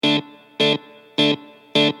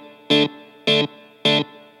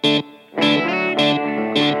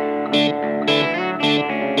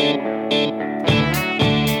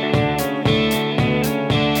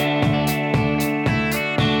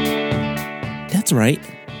That's right.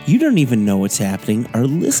 You don't even know what's happening. Our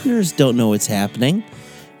listeners don't know what's happening.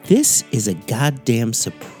 This is a goddamn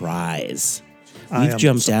surprise. We've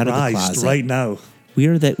jumped out of the closet right now. We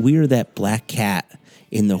are that black cat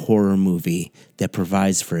in the horror movie that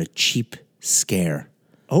provides for a cheap scare.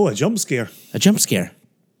 Oh, a jump scare. A jump scare.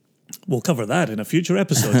 We'll cover that in a future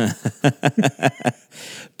episode.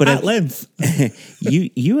 But at length.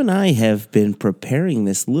 you and I have been preparing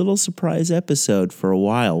this little surprise episode for a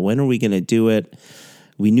while. When are we going to do it?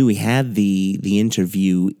 We knew we had the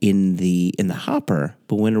interview in the hopper,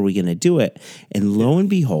 but when are we going to do it? And lo and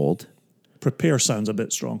behold, prepare sounds a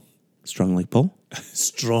bit strong. Strong like bull?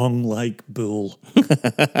 Strong like bull.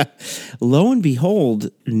 Lo and behold,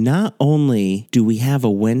 not only do we have a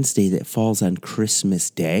Wednesday that falls on Christmas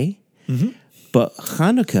Day, but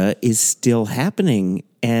Hanukkah is still happening.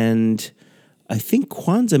 And I think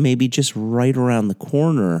Kwanzaa may be just right around the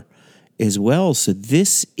corner as well. So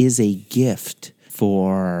this is a gift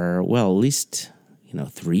for, well, at least,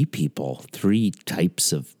 three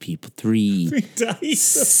types of people, three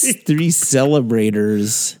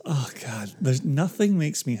celebrators. Oh, God. There's nothing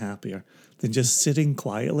makes me happier than just sitting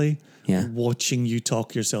quietly watching you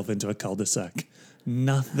talk yourself into a cul-de-sac.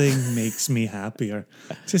 Nothing makes me happier.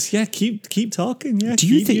 Just, keep talking. Yeah,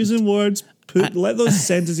 keep using words. Let those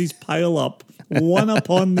sentences pile up, one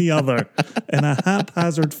upon the other, in a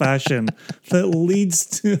haphazard fashion that leads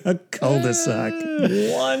to a cul-de-sac.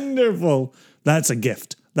 Wonderful. That's a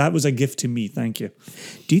gift. That was a gift to me. Thank you.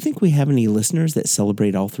 Do you think we have any listeners that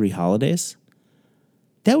celebrate all three holidays?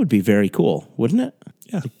 That would be very cool, wouldn't it?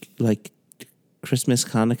 Yeah. Like Christmas,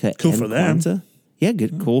 Hanukkah, cool and for them. Kwanzaa. Yeah,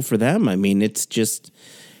 good. Cool for them. I mean, it's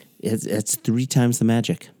three times the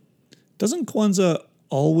magic. Doesn't Kwanzaa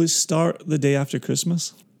always start the day after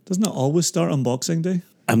Christmas? Doesn't it always start on Boxing Day?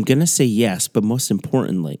 I'm going to say yes, but most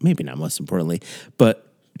importantly, maybe not most importantly, but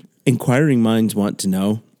inquiring minds want to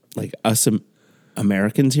know, like us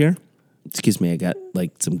Americans here, excuse me, I got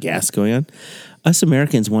like some gas going on. Us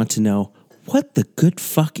Americans want to know, what the good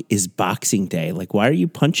fuck is Boxing Day? Like, why are you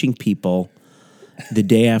punching people the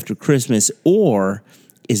day after Christmas? Or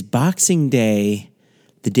is Boxing Day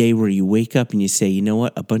the day where you wake up and you say, you know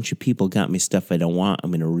what, a bunch of people got me stuff I don't want,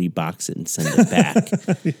 I'm going to rebox it and send it back?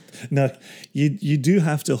 No, you do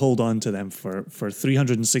have to hold on to them for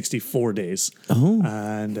 364 days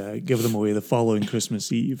and give them away the following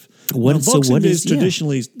Christmas Eve. Boxing Day is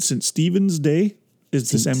traditionally St. Stephen's Day,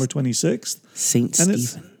 is December 26th. St.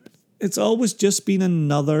 Stephen. It's always just been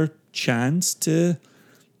another chance to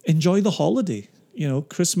enjoy the holiday.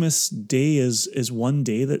 Christmas Day is one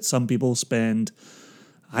day that some people spend,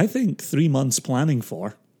 I think, 3 months planning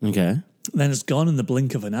for. Okay. Then it's gone in the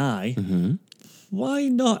blink of an eye. Mm-hmm. Why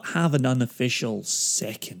not have an unofficial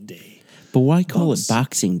second day? But why call it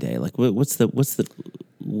Boxing Day? Like, what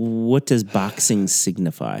does boxing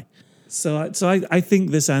signify? So I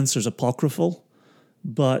think this answer's apocryphal,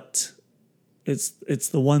 but it's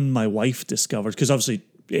the one my wife discovered, because obviously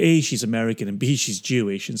A, she's American, and B, she's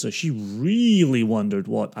Jewish, and so she really wondered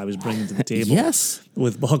what I was bringing to the table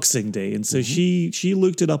with Boxing Day. And so she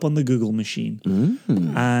looked it up on the Google machine,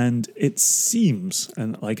 and it seems,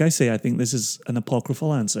 and like I say, I think this is an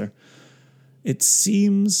apocryphal answer, it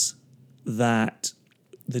seems that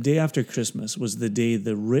the day after Christmas was the day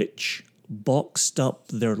the rich boxed up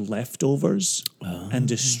their leftovers and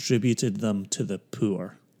distributed them to the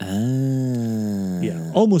poor.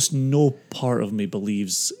 Yeah, almost no part of me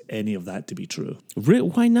believes any of that to be true.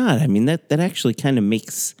 Why not? I mean, that actually kind of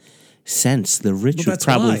makes sense. The rich would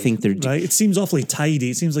probably think they're... Right? It seems awfully tidy.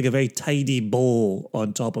 It seems like a very tidy bowl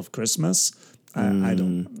on top of Christmas. I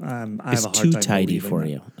don't... I have a hard time too tidy for that.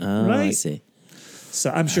 you. Oh, right? I see. So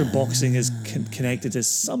I'm sure boxing is connected to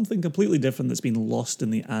something completely different that's been lost in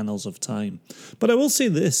the annals of time. But I will say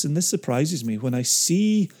this, and this surprises me, when I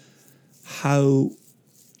see how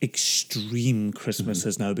extreme Christmas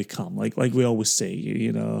has now become. Like we always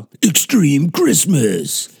say, extreme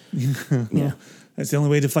Christmas. Yeah, that's the only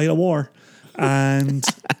way to fight a war. And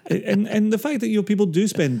and the fact that people do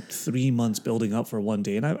spend 3 months building up for one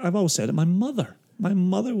day, and I've always said it. My mother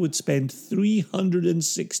would spend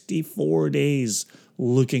 364 days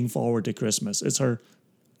looking forward to Christmas. It's her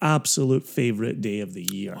absolute favorite day of the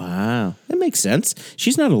year. Wow, that makes sense.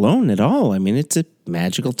 She's not alone at all. I mean, it's a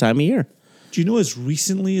magical time of year. Do you know, as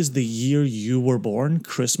recently as the year you were born,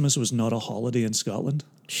 Christmas was not a holiday in Scotland?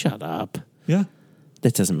 Shut up. Yeah.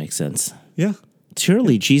 That doesn't make sense. Yeah.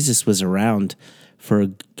 Surely Jesus was around for,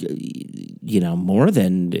 more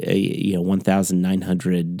than,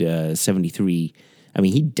 1,973. I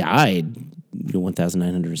mean, he died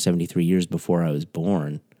 1,973 years before I was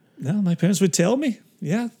born. No, my parents would tell me.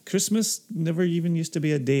 Yeah, Christmas never even used to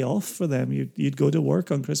be a day off for them. You'd go to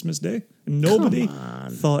work on Christmas Day. Nobody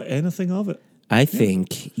thought anything of it. I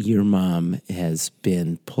think your mom has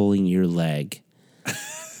been pulling your leg.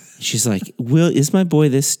 She's like, Will, is my boy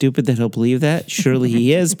this stupid that he'll believe that? Surely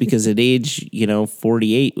he is, because at age,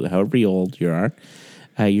 48, however old you are,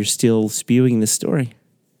 you're still spewing this story.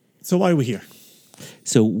 So why are we here?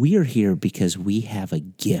 So we are here because we have a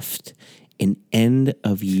gift, an end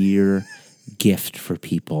of year gift for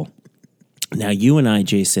people. Now, you and I,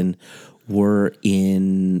 Jason, were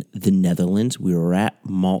in the Netherlands. We were at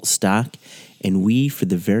Maltstock, and we, for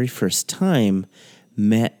the very first time,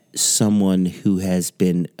 met someone who has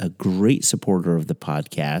been a great supporter of the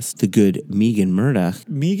podcast, the good Megan Murdoch.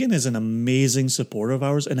 Megan is an amazing supporter of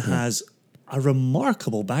ours and has a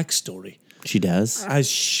remarkable backstory. She does. As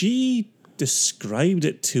she described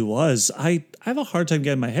it to us, I have a hard time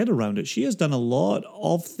getting my head around it. She has done a lot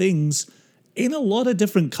of things in a lot of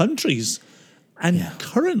different countries. And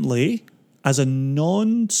currently, as a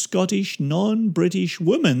non-Scottish, non-British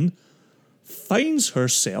woman, finds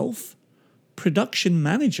herself production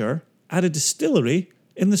manager at a distillery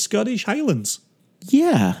in the Scottish Highlands.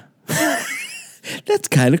 Yeah. That's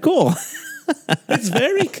kind of cool. It's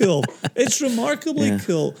very cool. It's remarkably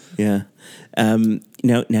cool. Yeah.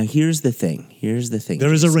 Now here's the thing. There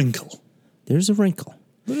is a wrinkle. There's a wrinkle.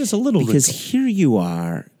 There is a little because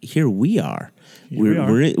wrinkle. Here we are.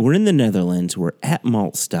 We're in the Netherlands. We're at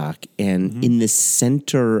Maltstock, and in the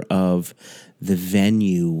center of the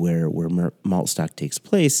venue where Maltstock takes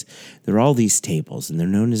place, there are all these tables, and they're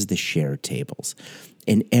known as the share tables.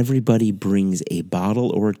 And everybody brings a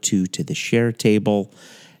bottle or two to the share table,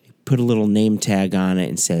 put a little name tag on it,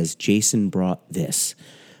 and says, Jason brought this,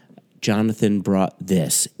 Jonathan brought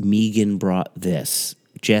this, Megan brought this,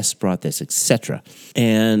 Jess brought this, etc.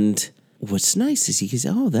 And what's nice is he goes,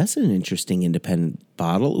 oh, that's an interesting independent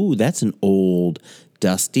bottle. Ooh, that's an old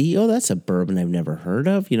dusty. Oh, that's a bourbon I've never heard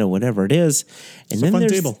of. Whatever it is. And it's then a fun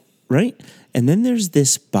there's table. Right? And then there's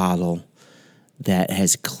this bottle that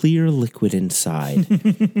has clear liquid inside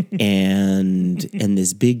and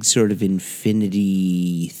this big sort of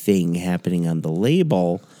infinity thing happening on the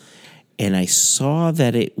label. And I saw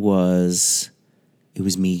that it was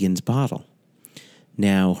Megan's bottle.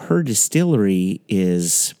 Now, her distillery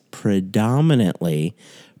is predominantly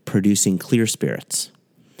producing clear spirits.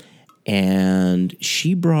 And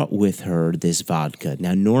she brought with her this vodka.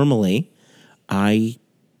 Now, normally,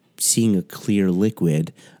 seeing a clear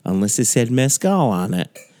liquid, unless it said mezcal on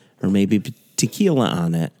it, or maybe tequila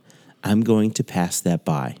on it, I'm going to pass that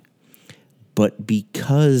by. But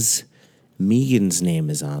because Megan's name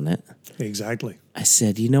is on it, exactly, I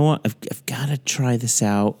said, you know what, I've got to try this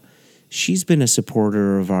out. She's been a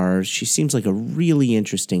supporter of ours. She seems like a really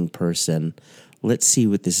interesting person. Let's see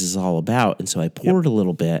what this is all about. And so I poured a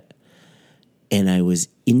little bit, and I was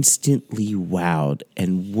instantly wowed.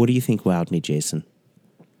 And what do you think wowed me, Jason?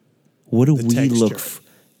 What do we look for?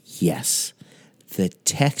 Yes. The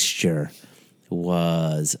texture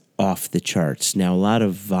was off the charts. Now, a lot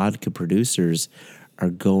of vodka producers are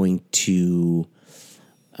going to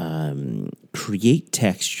create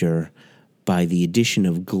texture by the addition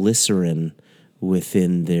of glycerin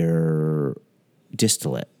within their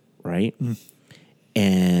distillate, right?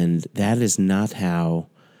 And that is not how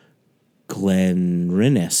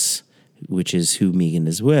Glenrinnes, which is who Megan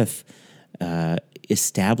is with,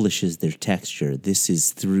 establishes their texture. This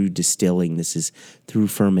is through distilling. This is through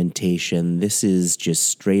fermentation. This is just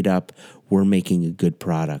straight up, we're making a good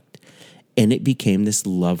product. And it became this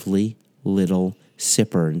lovely little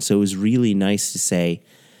sipper. And so it was really nice to say,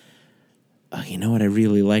 oh, you know what, I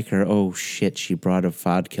really like her. Oh, shit, she brought a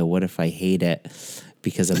vodka. What if I hate it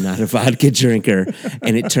because I'm not a vodka drinker?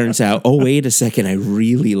 And it turns out, oh, wait a second, I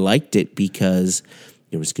really liked it because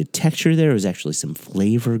there was good texture there. There was actually some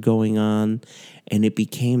flavor going on. And it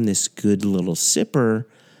became this good little sipper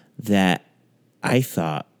that I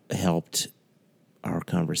thought helped our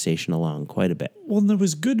conversation along quite a bit. Well, and there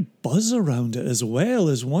was good buzz around it as well.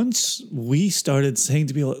 As once we started saying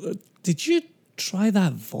to people, did you try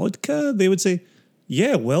that vodka? They would say,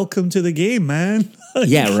 yeah, welcome to the game, man.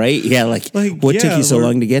 Yeah, right? Yeah, like what took you so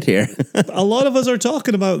long to get here? A lot of us are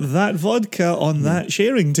talking about that vodka on that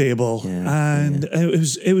sharing table.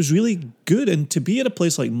 It was really good. And to be at a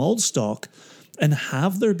place like Maltstock and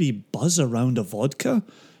have there be buzz around a vodka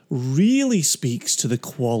really speaks to the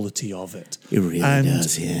quality of it. It really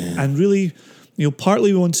does, yeah. And really,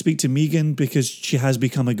 partly we want to speak to Megan because she has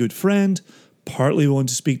become a good friend. Partly we want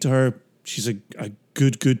to speak to her. She's a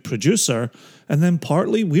good producer. And then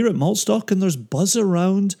partly we're at Maltstock and there's buzz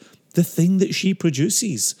around the thing that she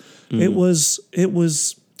produces. It was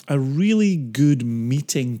a really good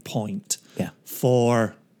meeting point Yeah.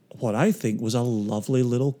 for what I think was a lovely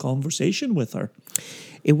little conversation with her.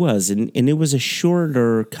 It was, and it was a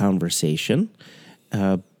shorter conversation,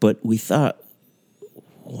 but we thought,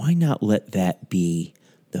 why not let that be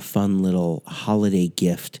the fun little holiday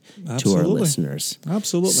gift to our Absolutely. listeners?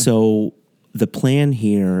 Absolutely. So the plan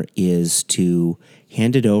here is to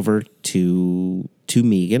hand it over to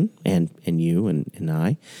Megan and you and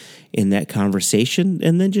I in that conversation,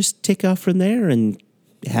 and then just take off from there. And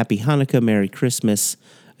happy Hanukkah, Merry Christmas,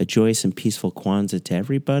 a joyous and peaceful Kwanzaa to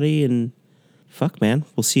everybody, and fuck, man,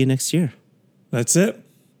 we'll see you next year. That's it.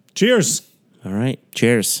 Cheers. All right,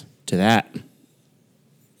 cheers to that.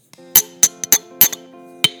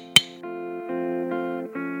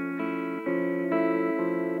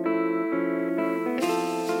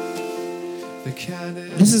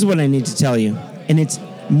 This is what I need to tell you, and it's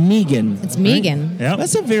Megan. It's Megan. Yeah.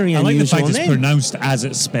 That's a very I like the unusual fact it's name. pronounced as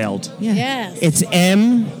it's spelled. Yeah. Yes. It's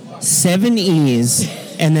M, 7 E's,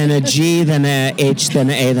 and then a G, then a H, then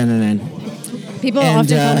an A, then an N. People and,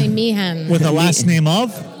 often call uh, me Meehan. With the last name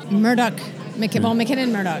of? Murdoch.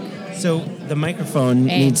 McKinnon Murdoch. So the microphone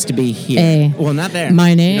A. needs to be here. A. Well, not there.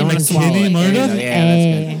 My name You don't wanna is swallow Kenny it. There you Murdoch? go. Yeah,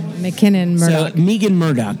 that's good. McKinnon Murdoch. So Megan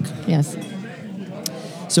Murdoch. Yes.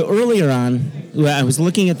 So earlier on, I was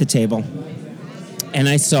looking at the table, and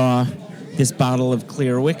I saw this bottle of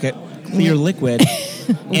clear liquid. Wicked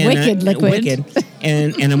liquid. Wicked.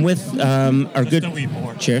 And I'm with our good. Don't eat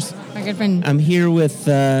more. Cheers. My good friend. I'm here with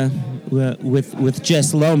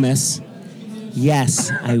Jess Lomas. Yes,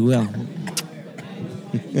 I will.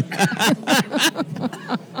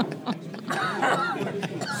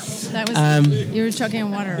 That was you were choking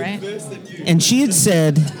on water, right? And she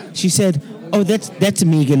said, "Oh, that's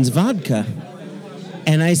Megan's vodka."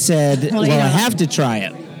 And I said, Well, "Well, yeah. I have to try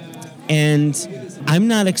it." And I'm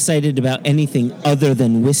not excited about anything other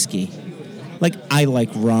than whiskey. Like, I like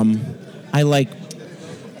rum.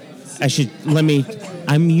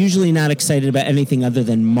 I'm usually not excited about anything other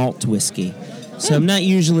than malt whiskey. So I'm not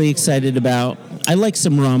usually excited about, I like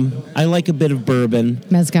some rum. I like a bit of bourbon.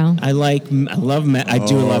 Mezcal. I do love very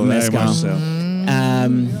mezcal. much so.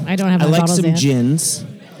 I don't have I my like bottles some yet. gins.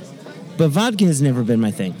 But vodka has never been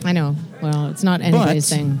my thing. I know. Well, it's not anybody's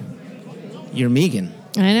But- thing. You're Megan.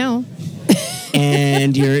 I know.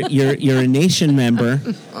 And you're a nation member,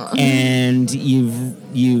 and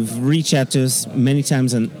you've reached out to us many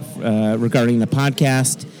times regarding the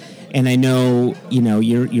podcast, and I know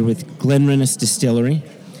you're with Glen Rennis Distillery,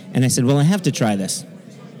 and I said, well, I have to try this,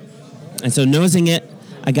 and so nosing it,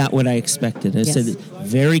 I got what I expected. I said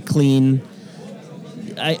very clean.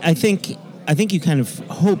 I think you kind of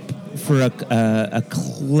hope for a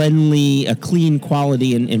clean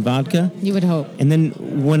quality in vodka. You would hope. And then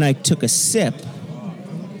when I took a sip,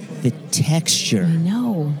 the texture.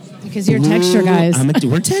 No. Because you're texture guys.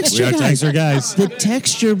 We're texture We are guys. texture guys. The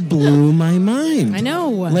texture blew my mind. I know.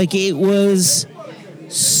 Like, it was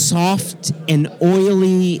soft and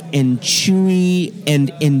oily and chewy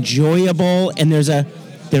and enjoyable. And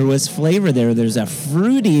there was flavor there. There's a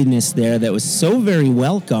fruitiness there that was so very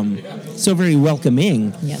welcoming.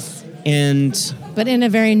 Yes. And But in a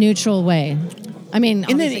very neutral way. I mean,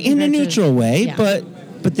 in obviously a compared to- neutral way, Yeah.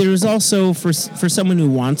 but there's also for someone who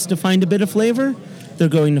wants to find a bit of flavor, they're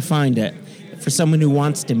going to find it. For someone who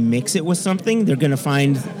wants to mix it with something, they're going to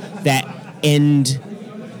find that end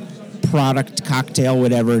product cocktail,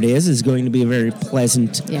 whatever it is going to be a very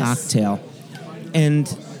pleasant Yes. cocktail. And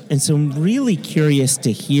so I'm really curious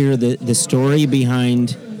to hear the story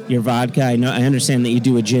behind your vodka. I understand that you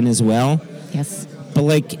do a gin as well, Yes. but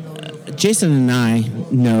like Jason and I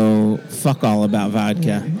know fuck all about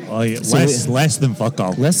vodka. Oh, yeah. So less than fuck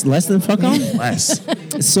all. Less than fuck all? Less.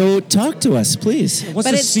 So talk to us, please. What's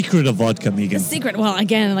But the it's- secret of vodka, Megan? Secret. Well,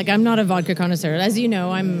 again, like I'm not a vodka connoisseur. As you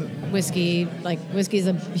know, I'm whiskey. Like whiskey is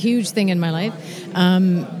a huge thing in my life.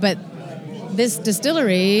 But this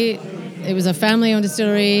distillery, it was a family-owned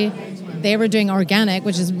distillery. They were doing organic,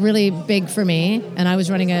 which is really big for me. And I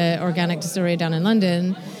was running an organic distillery down in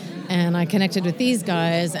London. And I connected with these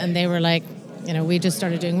guys, and they were like, we just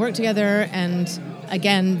started doing work together. And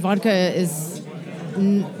again, vodka is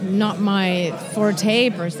not my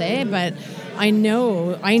forte per se, but I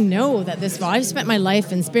know that this. I've spent my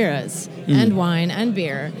life in spirits and wine and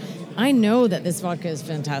beer. I know that this vodka is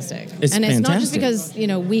fantastic, It's and it's not just fantastic.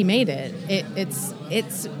 because we made it.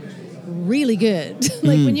 It's really good.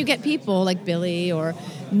 Like when you get people like Billy or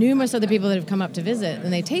numerous other people that have come up to visit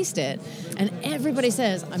and they taste it, and everybody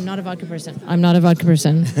says, "I'm not a vodka person. I'm not a vodka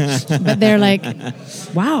person," but they're like,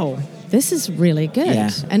 "Wow, this is really good," Yeah.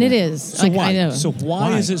 and it is. So I know.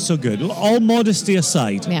 why is it so good? All modesty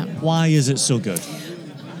aside, Yeah. why is it so good?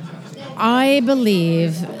 I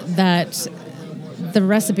believe that the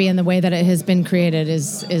recipe and the way that it has been created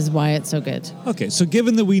is why it's so good. Okay, so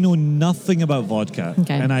given that we know nothing about vodka,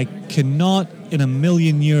 Okay. and I cannot in a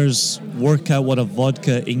million years work out what a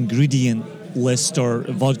vodka ingredient list or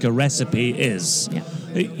vodka recipe is, Yeah.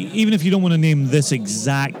 even if you don't want to name this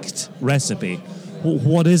exact recipe,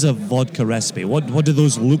 what is a vodka recipe? What do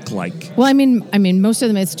those look like? Well, I mean, most of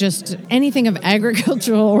them it's just anything of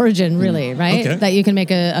agricultural origin, really, right? Okay. That you can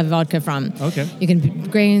make a vodka from. Okay. You can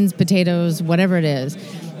grains, potatoes, whatever it is.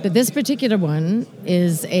 But this particular one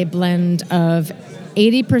is a blend of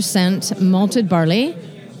 80% malted barley,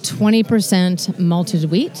 20%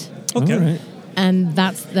 malted wheat, Okay. All right. and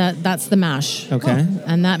that's the mash. Okay.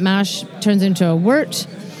 And that mash turns into a wort.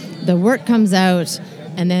 The wort comes out,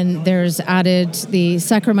 and then there's added the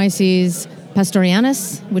Saccharomyces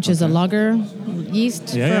pastorianus, which is a lager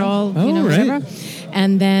yeast Yeah, for yeah. all, Oh, right. whatever.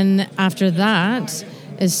 And then after that,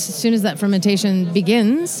 as soon as that fermentation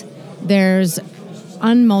begins, there's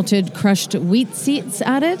unmalted crushed wheat seeds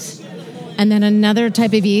added, and then another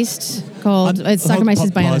type of yeast called it's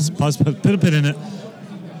Saccharomyces biana. Pause, put a pin in it.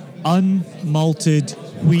 Unmalted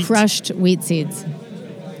wheat. Crushed wheat seeds.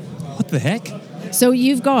 What the heck? So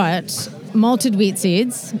you've got malted wheat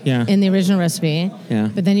seeds Yeah. in the original recipe, Yeah.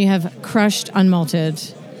 but then you have crushed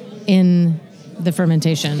unmalted in the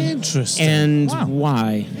fermentation. Interesting. And Wow.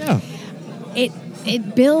 why? Yeah.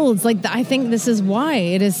 It builds I think this is why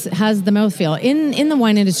it has the mouthfeel. In the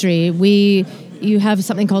wine industry, you have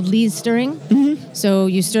something called lees stirring. Mm-hmm. So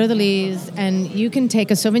you stir the lees, and you can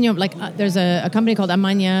take a Sauvignon. There's a company called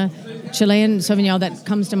Amania, Chilean Sauvignon that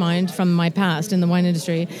comes to mind from my past in the wine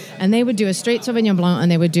industry, and they would do a straight Sauvignon Blanc,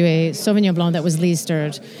 and they would do a Sauvignon Blanc that was lees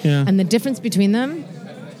stirred. Yeah. And the difference between them,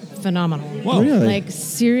 phenomenal. Whoa. Really? Like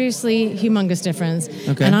seriously humongous difference.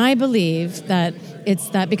 Okay. And I believe that it's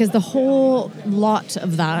that because the whole lot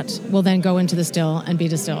of that will then go into the still and be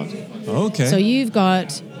distilled. Okay. So you've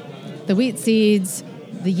got the wheat seeds,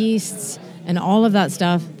 the yeasts, and all of that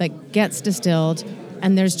stuff that gets distilled,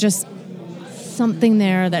 and there's just something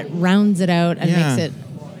there that rounds it out and Yeah. makes it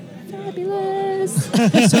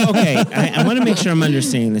fabulous. So, okay, I want to make sure I'm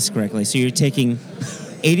understanding this correctly. So you're taking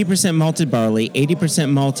 80% malted barley,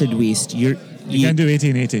 80% malted yeast. you can do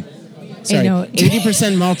 1880. Sorry, know.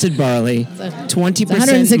 80% malted barley, 20%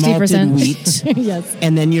 160%. malted wheat, Yes.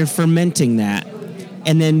 and then you're fermenting that.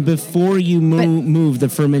 And then before you move the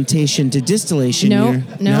fermentation to distillation, No,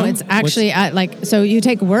 you're, it's actually so you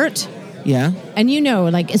take wort, yeah, and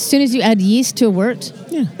as soon as you add yeast to a wort,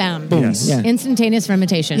 Yeah. bam, boom, Yes. yeah. instantaneous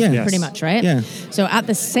fermentation, Yeah. Yes. pretty much, right? Yeah. So at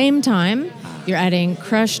the same time, you're adding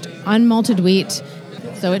crushed unmalted wheat.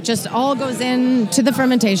 So it just all goes into the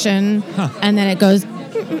fermentation, and then it goes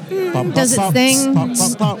does its thing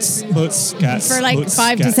for like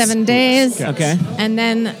 5 to 7 days. Okay. And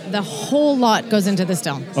then the whole lot goes into the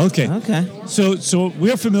still. Okay. Okay. So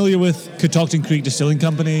we're familiar with Catoctin Creek Distilling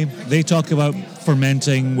Company. They talk about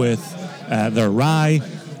fermenting with their rye,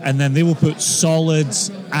 and then they will put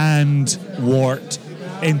solids and wort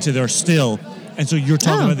into their still. And so you're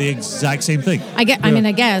talking Oh. about the exact same thing. I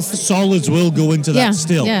guess. Solids will go into Yeah, that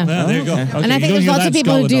still. yeah. There you go. Okay. Okay, And I you think don't there's hear lots that of in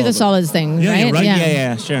people who Scotland do all the over. solids thing, Yeah, right? you're right.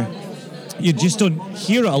 Yeah, sure. You just don't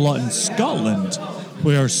hear it a lot in Scotland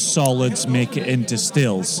where solids make it into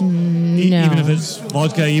stills. No. Even if it's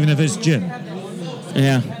vodka, even if it's gin.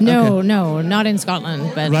 Yeah. No, Okay. no, not in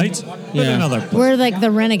Scotland, but Right? But Yeah. in other places. we're like the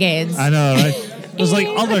renegades. I know, right? There's like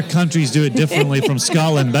other countries do it differently from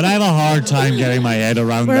Scotland, but I have a hard time getting my head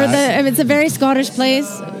around that. It's a very Scottish place,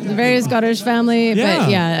 a very Scottish family, Yeah.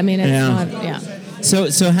 but yeah, I mean, it's Yeah. not, yeah.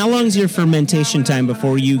 So how long is your fermentation time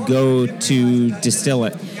before you go to distill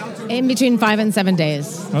it? In between 5 and 7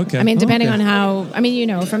 days. Okay. I mean, depending Okay. on how,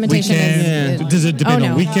 fermentation Weekend. is. Does it depend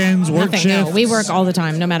on weekends, work Nothing, no. shifts? We work all the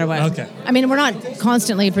time, no matter what. Okay. I mean, we're not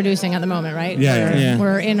constantly producing at the moment, right? Yeah, yeah.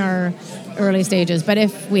 We're in our early stages, but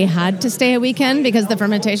if we had to stay a weekend because of the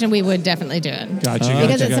fermentation, we would definitely do it. Gotcha,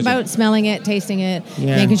 Because it's about smelling it, tasting it,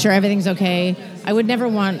 Yeah. making sure everything's okay. I would never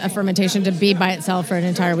want a fermentation to be by itself for an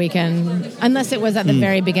entire weekend, unless it was at the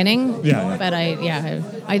very beginning. Yeah. But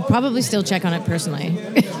I'd probably still check on it personally.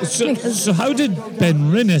 So how did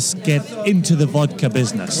Ben Rinnes get into the vodka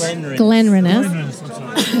business? Glen Rinnes.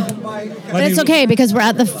 But But it's okay because we're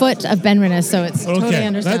at the foot of Ben Rinnes, so it's totally Okay,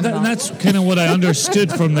 understandable. that's kind of what I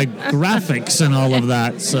understood from the graphics and all of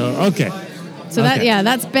that. So, okay. So okay.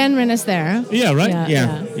 that's Ben Rinnes there. Yeah, right?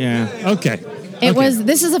 Yeah. Okay.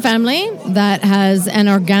 This is a family that has an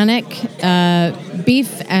organic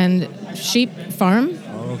beef and sheep farm.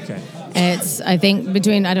 Okay. It's, I think,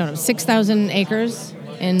 between, 6,000 acres.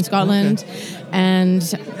 in Scotland, and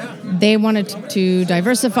they wanted to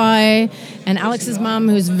diversify. And Alex's mom,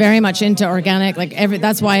 who's very much into organic,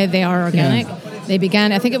 that's why they are organic. Yeah. They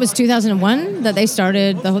began, I think it was 2001 that they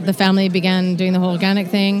started, the family began doing the whole organic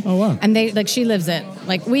thing. Oh, wow. And she lives it.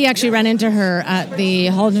 We actually ran into her at the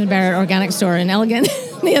Halden Barrett organic store in Elgin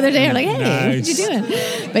the other day. We're like, hey, what you doing?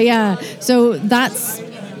 But yeah, so that's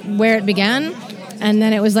where it began. And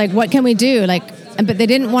then it was like, what can we do? But they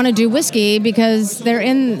didn't want to do whiskey because you're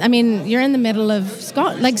in the middle of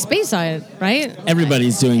Speyside, right?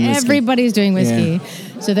 Everybody's doing whiskey. Everybody's doing whiskey.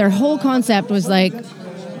 Yeah. So their whole concept was like,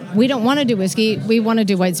 we don't want to do whiskey, we want to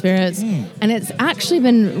do white spirits. And it's actually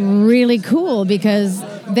been really cool because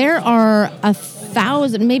there are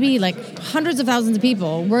 1,000, maybe hundreds of thousands of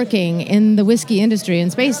people working in the whiskey industry in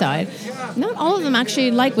Speyside. Not all of them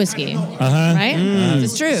actually like whiskey, right?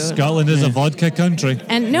 It's true. Scotland is a vodka country.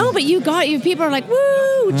 And no, but you people are like,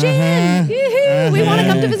 woo, gin, yoo-hoo, we want to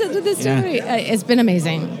come to visit the distillery. It's been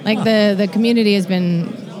amazing. The community has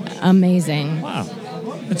been amazing. Wow.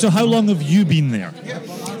 And so how long have you been there?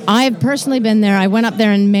 I've personally been there. I went up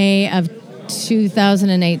there in May of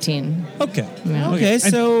 2018. Okay. Yeah. Okay,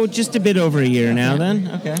 so just a bit over a year now then.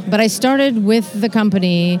 Okay. But I started with the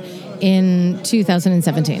company in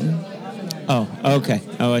 2017. Oh, okay.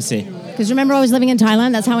 Oh, I see. Because remember, I was living in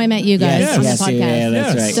Thailand. That's how I met you guys on the podcast. Yeah,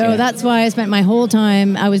 that's right. So that's why I spent my whole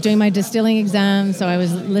time. I was doing my distilling exam, so I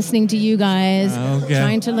was listening to you guys,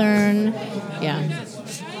 trying to learn. Yeah.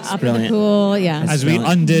 Up in the pool, yeah. As we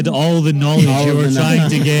undid all the knowledge you were trying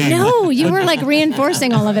to gain. No, you were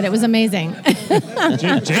reinforcing all of it. It was amazing.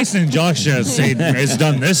 Jason and Josh say it's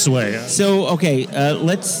done this way. So, okay,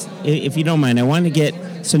 let's, if you don't mind, I want to get,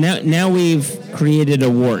 so now we've created a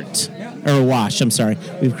wort, or a wash, I'm sorry.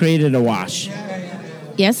 We've created a wash.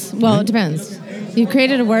 Yes, well, it depends. You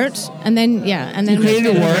created a wort, and then you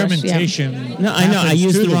created a wort. Fermentation. Yeah. No, I know. I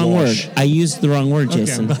used the wrong word. I used the wrong word,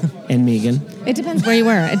 Jason and Megan. It depends where you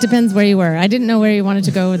were. I didn't know where you wanted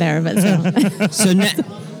to go there, but so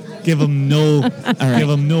give them no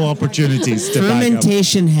opportunities to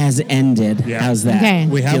fermentation has ended. Yeah. How's that? Okay.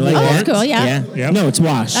 We have that's cool. Yeah. Yep. No, it's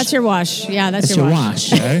wash. That's your wash. Yeah, that's your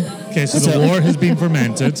wash. Okay, so the wort has been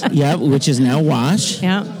fermented. Yeah, which is now wash.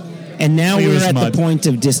 Yeah. And now we're at the point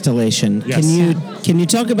of distillation. Yes. Can you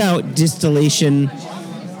talk about distillation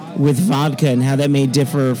with vodka and how that may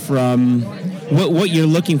differ from what you're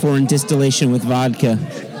looking for in distillation with vodka?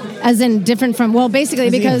 As in different from, basically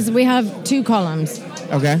because we have 2 columns.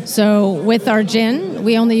 Okay. So with our gin,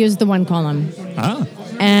 we only use the 1 column. Ah.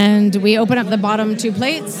 And we open up the bottom 2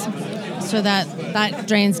 plates so that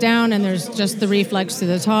drains down and there's just the reflux to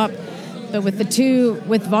the top. But with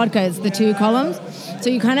vodka, it's the 2 columns. So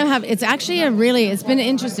you kind of have, it's actually it's been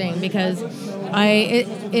interesting because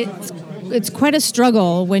it's quite a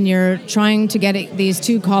struggle when you're trying to get these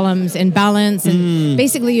 2 columns in balance. And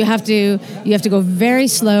basically you have to go very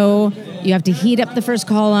slow. You have to heat up the first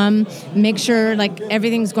column, make sure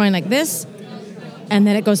everything's going like this. And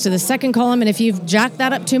then it goes to the second column. And if you've jacked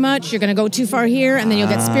that up too much, you're going to go too far here and then you'll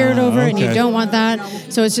get spirit over and you don't want that.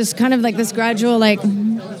 So it's just kind of this gradual right?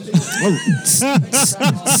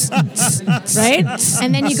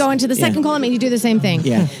 And then you go into the second column and you do the same thing.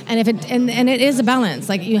 Yeah. And if it is a balance,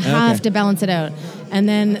 you have to balance it out. And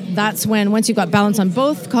then that's when, once you've got balance on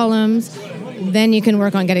both columns, then you can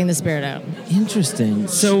work on getting the spirit out. Interesting.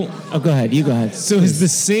 So, go ahead. You go ahead. So is the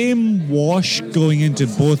same wash going into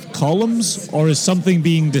both columns, or is something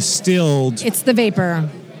being distilled? It's the vapor.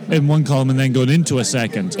 In one column and then going into a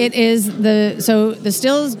second? It is the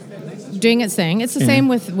still's doing its thing. It's the same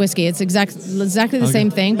with whiskey. It's exactly the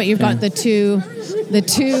same thing, but you've got the two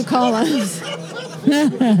columns.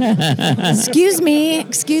 Excuse me.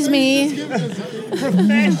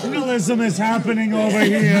 Professionalism is happening over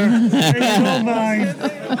here. If you don't mind.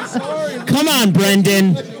 Come on,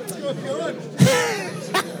 Brendan.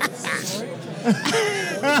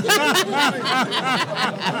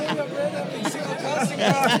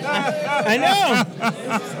 I know.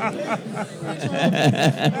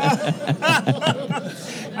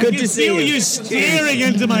 Good to see you staring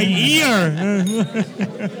into my ear.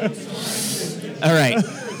 All right.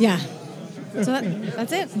 Yeah. So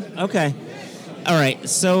that's it. Okay. All right.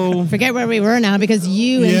 So forget where we were now because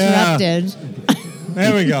you interrupted.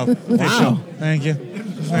 There we go. Wow. Thank you.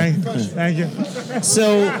 Thank you.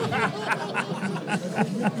 So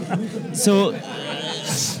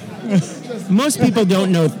most people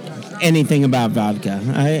don't know anything about vodka.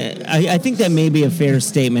 I think that may be a fair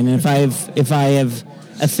statement. And if I have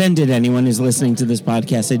offended anyone who's listening to this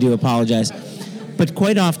podcast, I do apologize. But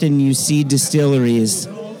quite often you see distilleries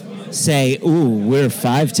say, "Ooh, we're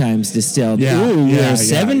 5 times distilled. Ooh, we're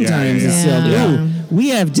 7 times distilled. Ooh, we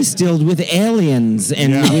have distilled with aliens,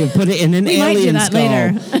 and Yeah. we put it in an We might do alien that skull.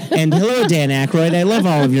 later. And hello, Dan Aykroyd. I love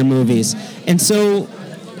all of your movies. And so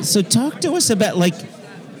talk to us about, like,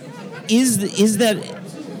 is that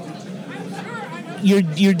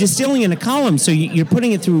you're distilling in a column, so you're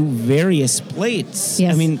putting it through various plates.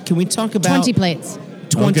 Yes. I mean, can we talk about 20 plates.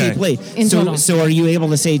 20 Okay. plates? In total. So are you able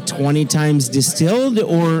to say 20 times distilled,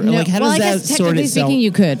 or No, like how well, does I that guess sort technically itself? speaking,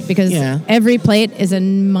 you could, because Yeah. every plate is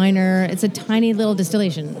it's a tiny little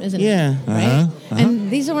distillation, isn't it? Yeah. Right?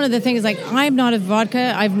 And these are one of the things, like, I'm not a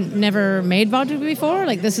vodka. I've never made vodka before.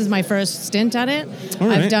 Like, this is my first stint at it. All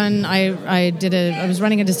right. I was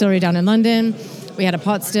running a distillery down in London. We had a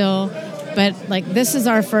pot still. But, like, this is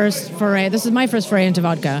our first foray. This is my first foray into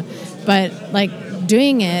vodka. But, like,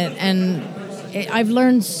 doing it, and I've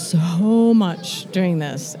learned so much doing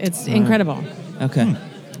this. It's incredible. Okay.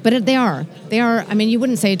 But they are. I mean, you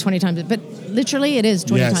wouldn't say 20 times, but literally it is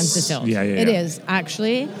 20 Yes. times distilled. Yeah, yeah, It yeah. is,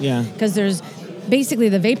 actually. Yeah. Because there's basically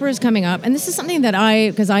the vapor is coming up. And this is something that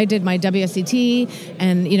because I did my WSET,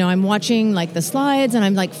 and, you know, I'm watching, like, the slides, and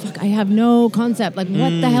I'm like, fuck, I have no concept. Like, what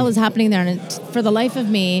the hell is happening there? And for the life of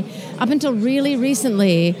me, up until really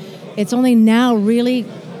recently, it's only now really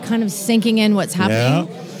kind of sinking in what's happening.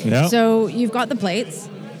 Yeah. So you've got the plates,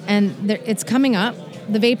 and it's coming up.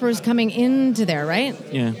 The vapor is coming into there, right?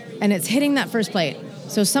 Yeah. And it's hitting that first plate.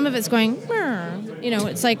 So some of it's going, "Brr." You know,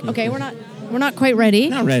 it's like, okay, we're not quite ready.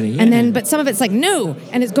 Not ready, yeah. And then, but some of it's like, no,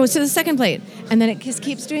 and it goes to the second plate, and then it just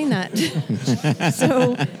keeps doing that.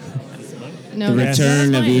 So. No, The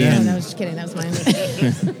return of Ian. No, I was just kidding. That was mine.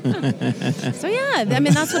 So yeah, I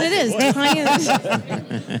mean, that's what it is. Tiny-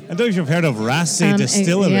 I don't know if you've heard of Rassay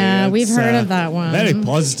Distillery. yeah, we've It's, heard of that one. Very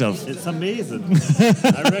positive. It's amazing.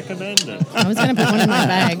 I recommend it. I was going to put one in my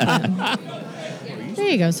bag. But... There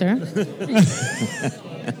you go, sir.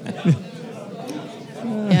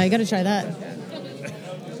 Yeah, you got to try that.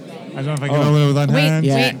 I don't know if I can hold it with one Wait, hand.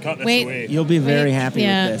 Yeah. Cut this wait. away. You'll be very happy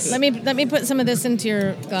Yeah, with this. let me put some of this into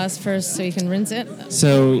your glass first, so you can rinse it.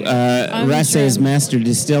 So, I'm Rassay's sure. master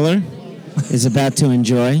distiller is about to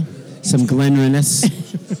enjoy some Glenrennes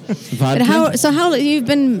vodka. But how you've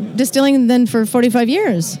been distilling then for 45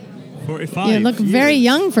 years? 45. You look very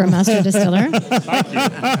young for a master distiller. 7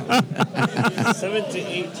 to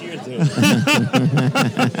 8 years old.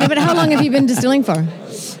 Yeah, but how long have you been distilling for?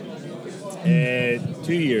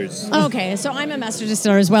 2 years. Oh, okay, so I'm a master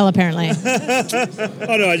distiller as well, apparently.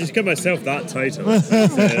 Oh no, I just give myself that title.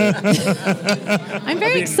 I'm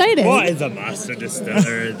very excited. What is a master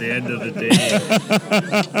distiller at the end of the day?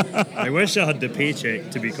 I wish I had the paycheck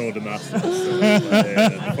to be called a master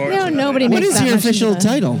distiller. No, nobody What makes is that your much official into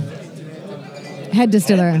that. title? Head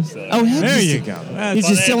distiller. Oh, head There you distil- go. He's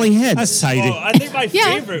distilling heads. That's tidy. Oh, I think my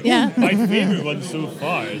Yeah, favorite, yeah. one so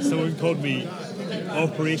far is someone called me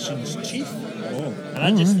Operations Chief.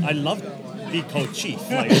 And I love being called Chief.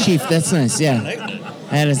 Like, Chief, that's nice. I Yeah, like it.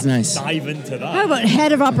 that is nice. Dive into that. How about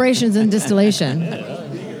head of operations and distillation?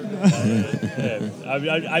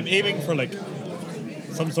 I'm aiming for like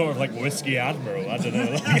some sort of like whiskey admiral. I don't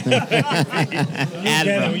know.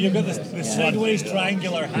 Admiral. You've got the sideways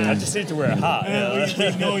triangular hat. I just need to wear a hat.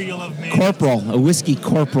 We know you'll have made. Corporal, a whiskey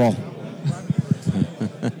corporal.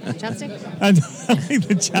 Chapstick? And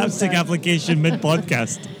the chapstick application mid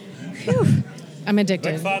podcast. I'm Big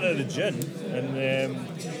addicted. fan of the gin, and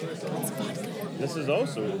this is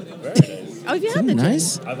also very nice. Oh, you had the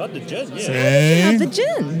Nice. I've had the gin, yeah. gin. You have the See?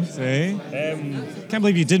 gin. See? Can't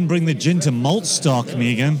believe you didn't bring the gin to malt stock,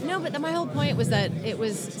 Megan. No, but my whole point was that it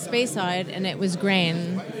was Speyside and it was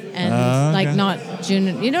grain and Okay. not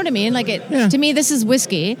gin. You know what I mean? Like Yeah. to me, this is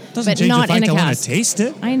whiskey, Doesn't but change not the in fact a I want cask. to taste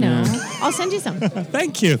it. I know. I'll send you some.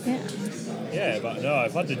 Thank you. Yeah, but no,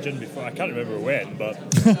 I've had the gin before. I can't remember when, but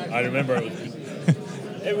I remember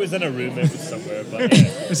it was in a room, it was somewhere. But yeah,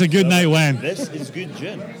 It's a good night when. this is good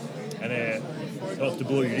gin. And not to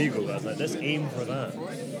blow your ego, but I was like, let's aim for that.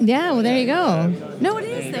 Yeah, well, there you go. No, it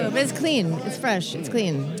is though, but it's clean. It's fresh. It's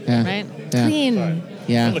clean. Yeah. Right? Yeah. Clean.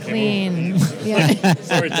 Yeah. Clean. Yeah.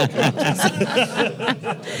 Sorry to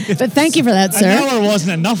But thank you for that, An sir. hour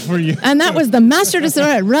wasn't enough for you. And that was the master distiller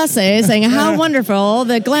at Rassay saying how wonderful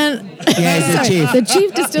the Yeah, he's the Sorry, chief. the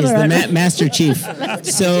chief He's distiller. the at master chief.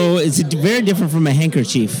 So it's very different from a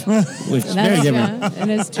handkerchief, which is very different. Yeah, it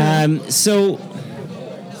is true. So,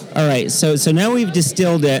 all right. So now we've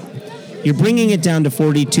distilled it. You're bringing it down to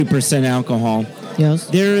 42% alcohol. Yes.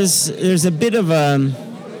 There's a bit of a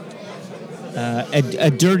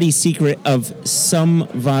dirty secret of some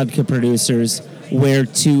vodka producers where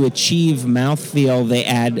to achieve mouthfeel they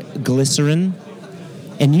add glycerin,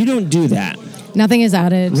 and you don't do that. Nothing is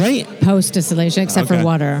added Right. post distillation except Okay. for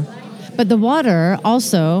water. But the water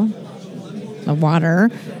also the water,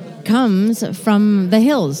 comes from the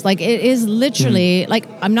hills. Like it is literally like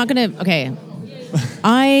I'm not gonna. Okay,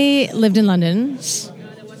 I lived in London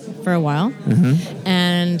for a while,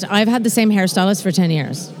 and I've had the same hairstylist for 10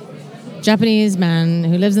 years. Japanese man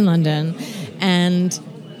who lives in London, and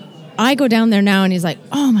I go down there now, and he's like,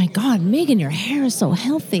 "Oh my God, Megan, your hair is so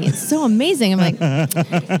healthy. It's so amazing." I'm like,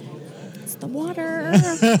 "It's the water."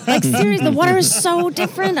 Like seriously, the water is so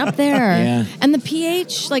different up there, Yeah. and the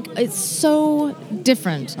pH, like it's so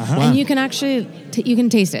different, and you can actually you can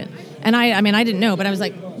taste it. And I mean, I didn't know, but I was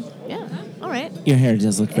like, "Yeah, all right." Your hair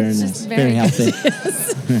does look very It's nice, just very healthy.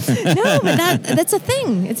 No, but that's a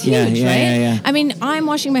thing. It's huge, Yeah, right? yeah, yeah. I mean, I'm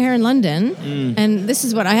washing my hair in London, and this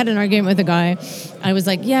is what I had an argument with a guy. I was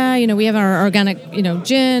like, yeah, we have our organic,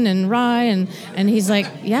 gin and rye, and he's like,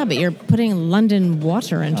 yeah, but you're putting London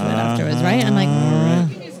water into it afterwards, right? I'm like,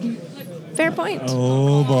 fair point.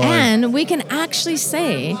 Oh boy. And we can actually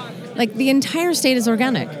say, like, the entire state is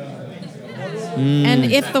organic. And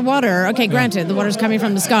if the water, okay, granted, the water's coming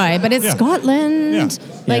from the sky, but it's Yeah. Scotland.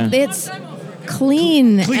 Yeah. Like, Yeah. it's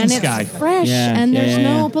clean Clean and sky. it's fresh Yeah, and yeah, there's yeah,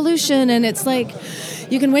 no yeah. pollution. And it's like,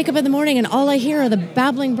 you can wake up in the morning and all I hear are the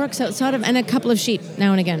babbling brooks outside of, and a couple of sheep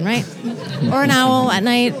now and again, right? Or an owl at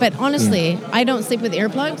night. But honestly, I don't sleep with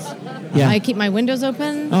earplugs. Yeah. I keep my windows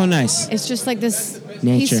open. Oh, nice. It's just like this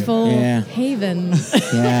Nature. peaceful Yeah. haven.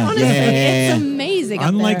 Yeah, Honestly, yeah, yeah, it's yeah. amazing. up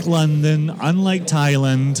Unlike there. London, unlike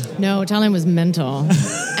Thailand. No, Thailand was mental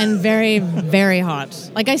and very, very hot.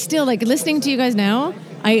 Like I still like listening to you guys now.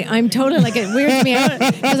 I'm totally like it weirds me out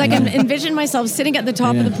because I can envision myself sitting at the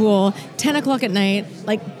top of the pool, 10 o'clock at night,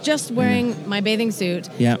 like just wearing my bathing suit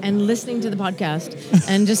Yeah. and listening to the podcast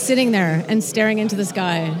and just sitting there and staring into the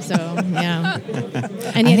sky. So yeah,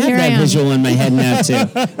 and I yet have here I that am. visual in my head now too,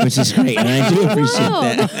 which is great, and I do appreciate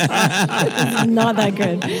that. It's not that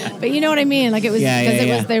good, but you know what I mean. Like it was Yeah, because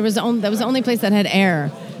yeah, yeah. that was the only place that had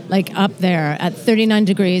air, like up there at 39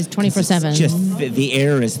 degrees, 24/7. Just the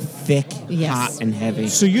air is thick, Yes. hot, and heavy.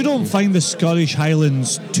 So you don't find the Scottish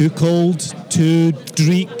Highlands too cold, too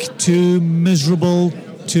dreek, too miserable,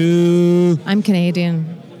 too... I'm Canadian.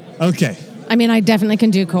 Okay. I mean, I definitely can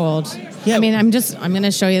do cold. Yeah. I mean, I'm going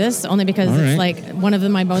to show you this only because All it's right. like one of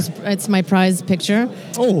Oh, it's my prize picture.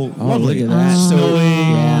 Oh, lovely. look at that. Snowy.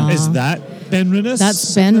 Yeah. Is that Ben Rinnes.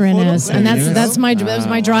 That's Ben Rinnes, and Ben Rinnes. that was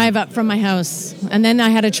my drive up from my house. And then I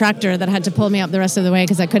had a tractor that had to pull me up the rest of the way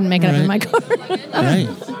because I couldn't make it up in my car. Right.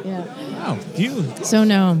 Wow, you. So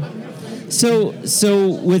no, So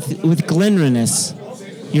with Glenrinnes,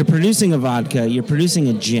 you're producing a vodka, you're producing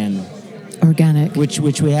a gin, organic, which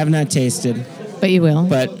we have not tasted, but you will.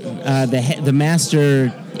 but the master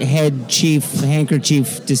head chief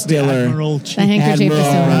handkerchief distiller, Admiral The Chief. handkerchief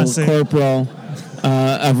Admiral distiller. Corporal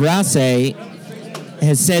of Rasse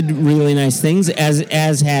has said really nice things,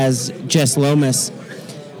 as has Jess Lomas.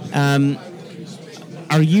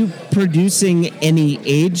 Are you producing any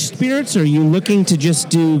aged spirits, or are you looking to just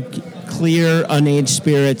do clear, unaged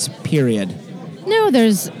spirits, period? No,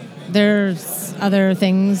 there's other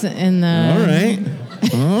things in the. All right.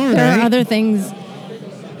 There are other things.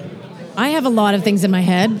 I have a lot of things in my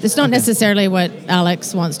head. It's not necessarily what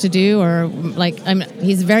Alex wants to do, or like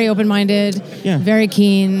he's very open-minded, Yeah. very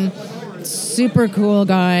keen, super cool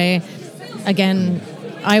guy. Again,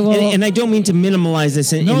 I will. And I don't mean to minimalize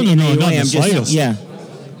this in any not way. the I'm just slightest.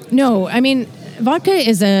 No, I mean, vodka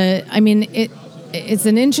is it's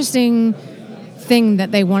an interesting thing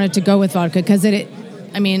that they wanted to go with vodka because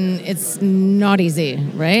it's not easy,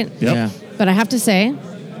 right? Yep. Yeah. But I have to say,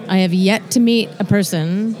 I have yet to meet a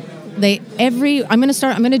person. I'm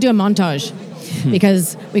going to do a montage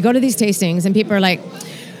because we go to these tastings and people are like,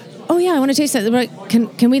 "Oh yeah, I want to taste that." They're like,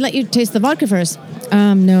 can we let you taste the vodka first?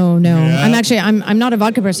 No. Yeah. I'm not a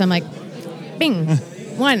vodka person. I'm like, bing,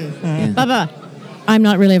 one, baba. I'm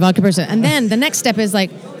not really a vodka person. And then the next step is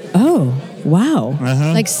like, oh, wow.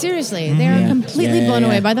 Uh-huh. Like seriously, they are Yeah. completely Yeah, blown yeah,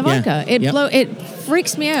 away yeah. by the vodka. Yeah. It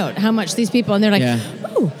freaks me out how much these people, and they're like, Yeah.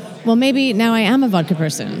 oh, well maybe now I am a vodka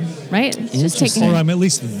person, right? It's just taking Or I'm at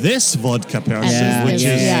least this vodka person, Yeah, which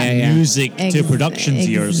is yeah. music to production's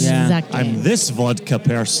ears. Yeah. Exactly. I'm this vodka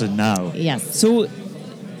person now. Yes.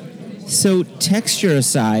 So texture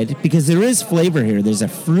aside, because there is flavor here, there's a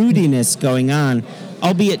fruitiness going on,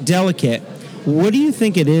 albeit delicate. What do you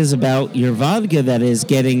think it is about your vodka that is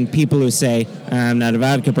getting people who say, I'm not a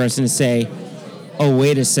vodka person, to say, oh,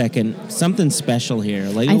 wait a second, something special here?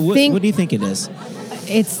 Like, what do you think it is?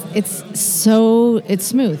 It's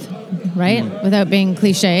smooth, right? Without being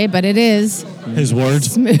cliche, but it is His word.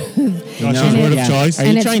 smooth. Josh's word of choice. Are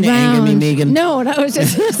you trying to anger me, Megan? No, that was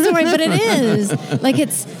just sorry, but it is like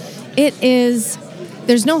it is.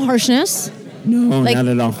 There's no harshness. No, like, not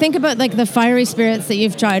at all. Think about like the fiery spirits that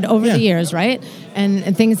you've tried over Yeah. the years, right?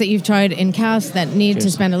 And things that you've tried in casks that need to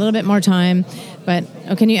Cheers. spend a little bit more time. But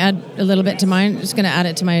can you add a little bit to mine? Just going to add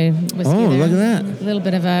it to my whiskey. Oh, there. look at that. A little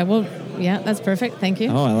bit of a yeah, that's perfect. Thank you.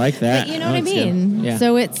 Oh, I like that. But you know Oh, what I it's good. mean? Yeah.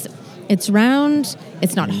 So it's round.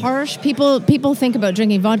 It's not harsh. People think about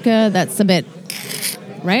drinking vodka. That's a bit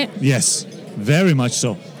right. Yes, very much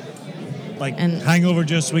so. Like And- hangover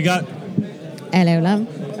juice, we got Hello, love.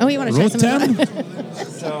 Oh, you want to try some?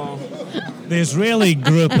 Rotem. The Israeli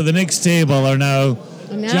group at the next table are now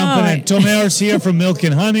No. jumping in. Tomer's here from Milk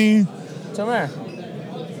and Honey. Tomer,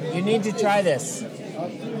 you need to try this.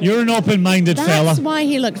 You're an open-minded fella. That's why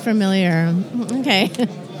he looked familiar. Okay.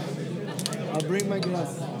 I'll bring my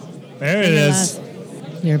glass. There it is.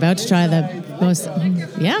 You're about to try the most.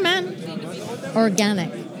 Yeah, man. Organic.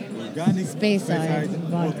 Organic Speyside Speyside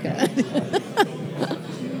vodka.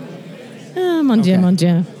 Oh, mon Dieu, Okay. mon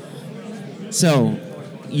Dieu. So,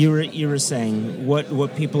 you were saying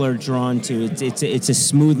what people are drawn to. It's a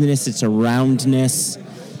smoothness. It's a roundness.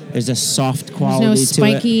 There's a soft There's quality no to it.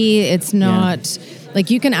 spiky. It's not like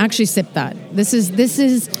you can actually sip that. This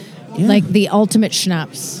is Yeah. like the ultimate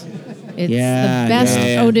schnapps. It's Yeah, the best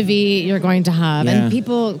yeah. eau de vie you're going to have. Yeah. And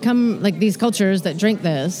people come like these cultures that drink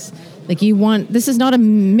this. Like you want this is not a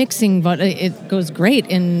mixing, but it goes great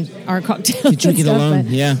in our cocktails. You drink and it stuff, alone,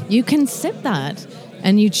 but yeah. You can sip that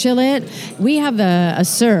and you chill it. We have a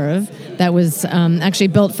serve that was actually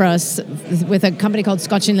built for us with a company called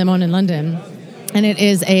Scotch and Limon in London. And it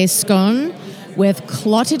is a scone with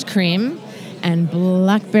clotted cream and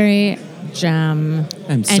blackberry jam.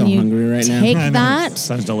 I'm so and you hungry right now. Take I know. that.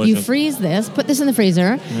 Sounds You delicious. freeze this. Put this in the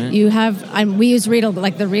freezer. You have. We use Riedel,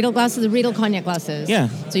 like the Riedel glasses, the Riedel cognac glasses. Yeah.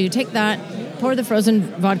 So you take that, pour the frozen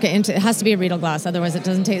vodka into. It has to be a Riedel glass, otherwise it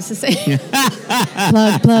doesn't taste the same.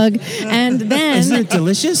 plug. And then Isn't it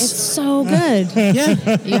delicious? it's so good.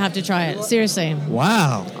 Yeah. You have to try it. Seriously.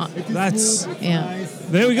 Wow. That's Yeah.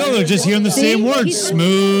 there we go. They're just hearing the See? same words. He's-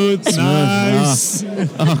 Smooth, nice.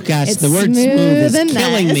 Oh gosh, It's the word smooth is smooth and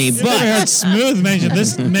killing nice. me. I've never But heard smooth mentioned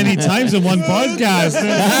this many times in one podcast.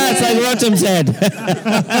 it's like Rotem's head.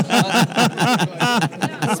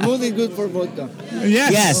 Smooth is good for vodka.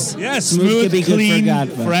 Yes. Yes. Smooth could be Clean, good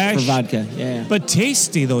for fresh. for vodka. Yeah. But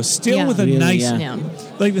tasty though, still Yeah. with a Really, nice. yeah. Yeah.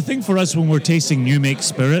 Like the thing for us when we're tasting new make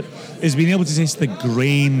spirit is being able to taste the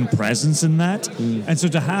grain presence in that, and so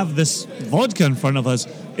to have this vodka in front of us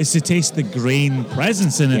is to taste the grain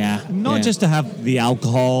presence in it, Yeah, not yeah. just to have the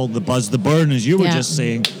alcohol, the buzz, the burn, as you were Yeah. just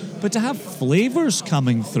saying, but to have flavors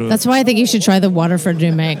coming through. That's why I think you should try the Waterford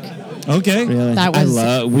new make. okay. Really? That was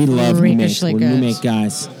we love new make. freakishly We're good. new make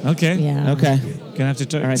guys. Okay. Yeah. Okay. Gonna have to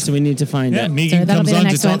try. All right, so we need to find Yeah, it. Megan Sorry, that'll comes be the on to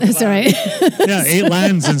next talk. one. Sorry. Yeah, 8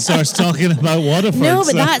 lands and starts talking about Waterford. No, but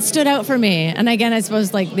so- that stood out for me. And again, I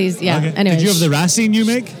suppose like these. Yeah. Okay. Anyway, Did you have the Racine you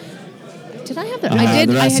make? Did I have the? the I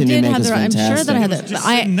did. I Racine did you make have is the. I'm sure that I had fantastic. the. Just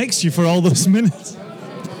sitting next to you for all those minutes.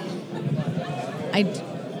 I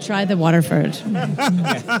tried the Waterford.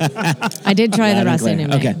 I did try the Loud and Racine new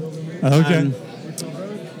clear. make. Okay. Okay.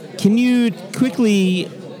 Can you quickly,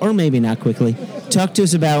 or maybe not quickly, talk to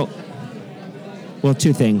us about, well,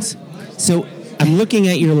 two things. So I'm looking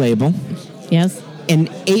at your label, Yes. and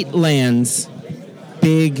 8 lands,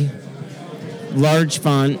 big, large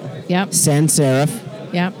font, Yep. sans serif,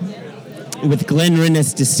 Yep. with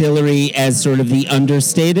Glenrinnes Distillery as sort of the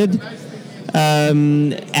understated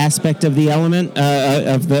aspect of the element,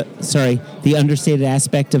 the understated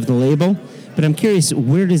aspect of the label. But I'm curious,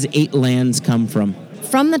 where does 8 lands come from?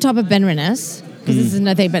 From the top of Ben Rinnes, because this is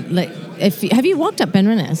nothing. But like, have you walked up Ben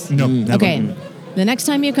Rinnes? No, never. Okay. The next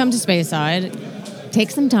time you come to Speyside,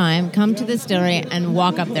 take some time, come to the distillery, and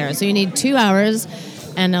walk up there. So you need 2 hours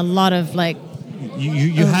and a lot of like.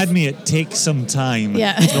 You had me at take some time.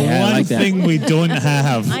 Yeah. The Yeah, I one like that. Oh, thing we don't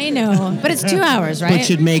have. I know, but it's 2 hours, right? But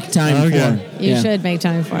should make time Okay. for. You Yeah. should make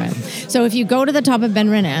time for it. So if you go to the top of Ben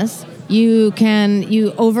Rinnes, you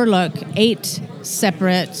overlook 8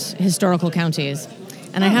 separate historical counties,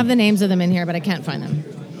 and I have the names of them in here, but I can't find them.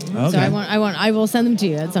 So I will send them to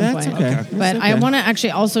you at some That's point. okay. But That's I okay. want to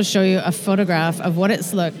actually also show you a photograph of what it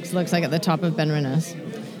looks like at the top of Ben Rinnes,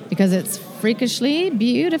 because it's freakishly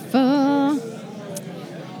beautiful.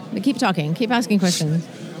 But keep talking, keep asking questions.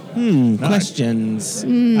 Questions.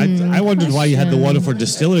 I wondered why you had the Waterford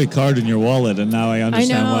Distillery card in your wallet, and now I I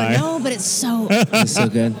understand know, why. no, but it's so. Is this so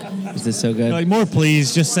good? Is this so good? Like, more,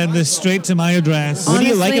 please. Just send this straight to my address. What do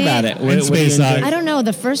you like Honestly, about it? In What do you Speyside. enjoy? I don't know.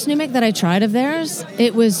 The first new make that I tried of theirs,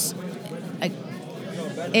 it was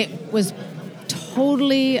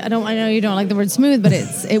totally. I know you don't like the word smooth, but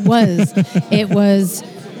it was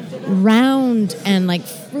round and like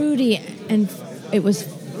fruity, and it was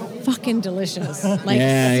fucking delicious. Like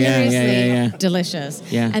Yeah, seriously delicious.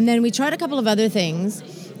 Yeah. And then we tried a couple of other things.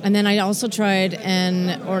 And then I also tried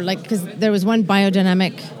because there was one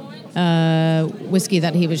biodynamic whiskey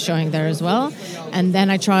that he was showing there as well. And then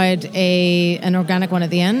I tried an organic one at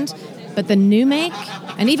the end. But the new make,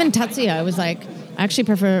 and even Tatsuya, I was like, I actually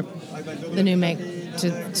prefer the new make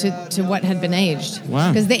to what had been aged.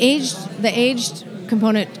 Wow. Because the aged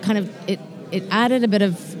component kind of, it added a bit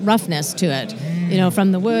of roughness to it,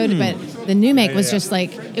 from the wood. But the new make was just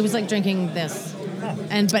like, it was like drinking this.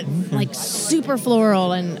 But like super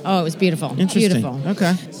floral, and it was beautiful. Interesting. Beautiful.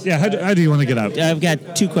 Okay. Yeah, how do you want to get out? I've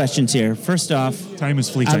got two questions here. First off, Time is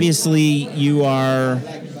fleeting. obviously you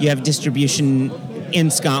have distribution in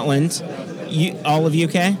Scotland. All of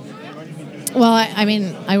UK? Well,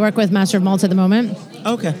 I work with Master of Malts at the moment,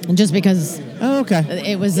 Okay. just because Oh, okay.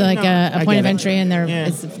 it was like I a point of get it. entry, and Yeah.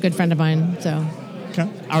 it's a good friend of mine. So Okay.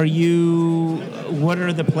 What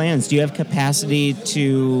are the plans? Do you have capacity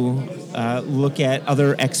to look at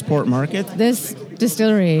other export markets? this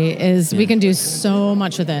distillery we can do so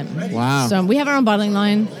much with it. Wow. So we have our own bottling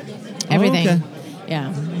line, everything. okay.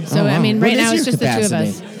 Yeah. So Oh, wow. right What is now it's your just the two of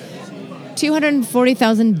capacity? us.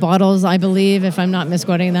 240,000 bottles, I believe, if I'm not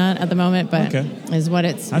misquoting that at the moment, but Okay. is what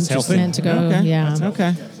it's That's just healthy. meant to go. Okay. Yeah.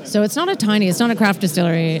 Okay. So it's not it's not a craft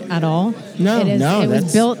distillery at all. No, it no, was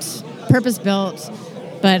that's- built, purpose built,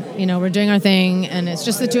 but we're doing our thing, and it's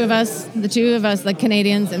just the two of us, the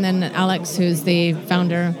Canadians, and then Alex, who's the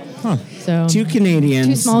founder. Huh. So Two Canadians.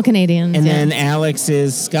 two small Canadians, And yeah. then Alex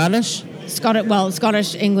is Scottish?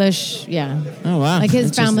 Scottish, English, yeah. Oh, wow. Like his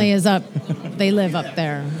Interesting. family is up, they live up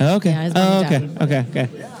there. Oh, okay. Yeah, his mom Oh, and okay. dad. Okay.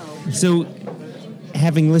 So,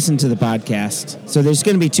 having listened to the podcast, so there's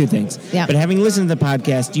going to be two things. Yeah. But having listened to the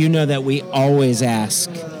podcast, you know that we always ask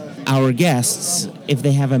our guests if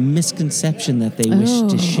they have a misconception that they wish Oh.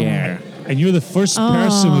 to share. And you're the first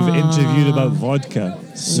person we've interviewed about vodka.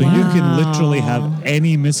 So you can literally have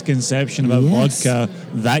any misconception about Yes. vodka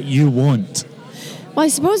that you want. Well, I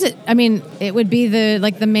suppose it would be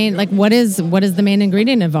the main, like, what is the main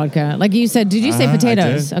ingredient of vodka? Like you said, did you say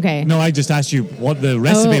potatoes? I did. Okay. No, I just asked you what the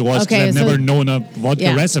recipe Oh, was because okay, I've so- never known a vodka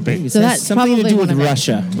Yeah. recipe. So that's something to probably do one with of it.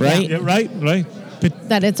 Russia, right? Yeah, right.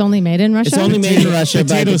 That it's only made in Russia? It's only made in Russia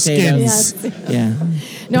by Potato potatoes. skins. Yeah.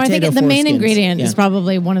 No, I think Potato the main foreskins. ingredient Yeah. is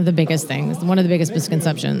probably one of the biggest things, one of the biggest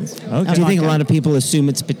misconceptions. Okay. Do you think a lot of people assume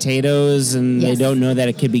it's potatoes and they Yes. don't know that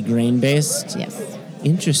it could be grain based? Yes.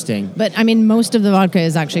 Interesting. But most of the vodka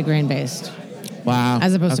is actually grain based Wow.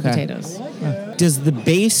 as opposed to Okay. potatoes. Does the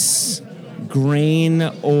base grain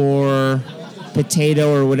or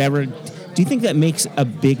potato or whatever, do you think that makes a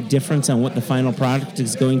big difference on what the final product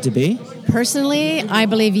is going to be? Personally, I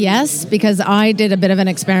believe yes, because I did a bit of an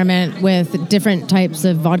experiment with different types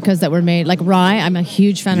of vodkas that were made, like rye. I'm a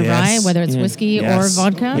huge fan of Yes. rye, whether it's Yeah. whiskey Yes. or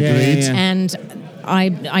vodka. Yeah, yeah, yeah. And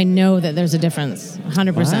I know that there's a difference,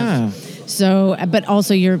 100%. Wow. So, but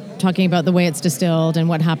also you're talking about the way it's distilled and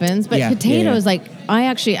what happens. But Yeah, potatoes, yeah. like I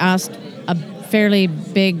actually asked a fairly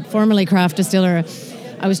big, formerly craft distiller.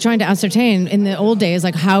 I was trying to ascertain in the old days,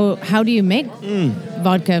 like how do you make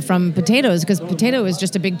vodka from potatoes? Because potato is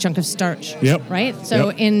just a big chunk of starch, Yep. right? So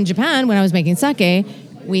Yep. in Japan, when I was making sake,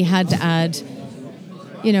 we had to add,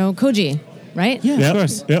 koji, right? Yeah, Yep. of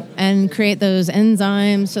course. Yep. And create those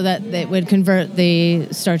enzymes so that it would convert the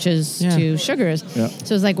starches Yeah. to sugars. Yeah.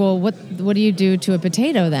 So it's like, well, what do you do to a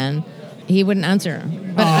potato then? He wouldn't answer.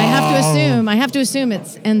 But I have to assume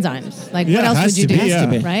it's enzymes. Like Yeah, what it else has would you to do? be, yeah. To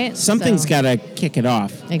be. Right? Something's So- got to kick it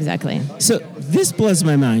off. Exactly. So this blows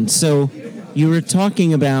my mind. So you were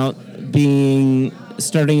talking about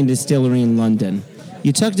starting a distillery in London.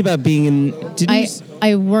 You talked about being in. Did you?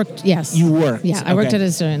 I worked, yes. You worked. Yeah, I worked Okay. at a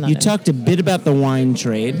distillery in You London. talked a bit about the wine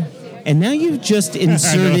trade, and now you've just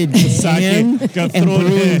inserted Japan Sake got and thrown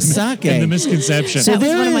brewing in sake. the misconception. So That was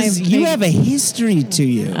there one of my is. You big- have a history to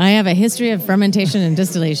you. I have a history of fermentation and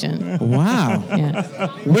distillation. Wow. Yeah.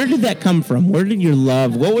 Where did that come from? Where did your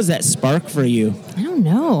love? What was that spark for you? I don't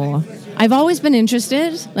know. I've always been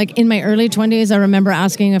interested. Like in my early 20s, I remember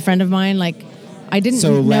asking a friend of mine, like, I didn't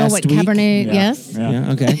So know last what week? Cabernet, Yeah. yes? Yeah.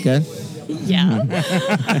 Yeah. Okay. Good. Yeah.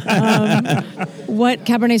 What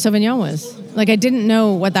Cabernet Sauvignon was. Like, I didn't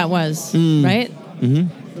know what that was, right?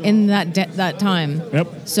 Mm-hmm. In that time. Yep.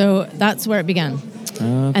 So that's where it began.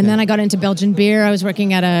 And then I got into Belgian beer. I was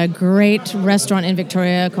working at a great restaurant in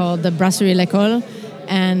Victoria called the Brasserie L'École,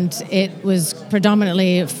 and it was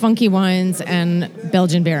predominantly funky wines and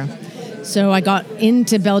Belgian beer. So I got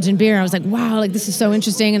into Belgian beer. I was like, wow, like this is so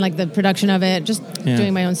interesting, and like the production of it, just Yeah.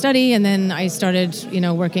 doing my own study. And then I started,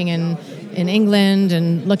 working in England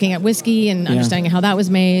and looking at whiskey and understanding how that was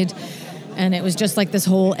made. And it was just like this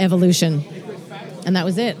whole evolution. and that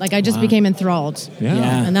was it. Like I just became enthralled.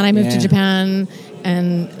 Yeah. And then I moved to Yeah. Japan,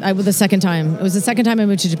 and it was the second time I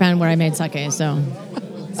moved to Japan where I made sake. So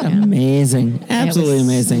It's amazing. Absolutely was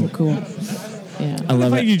amazing. so cool. Yeah. I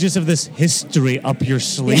love Like it. you just have this history up your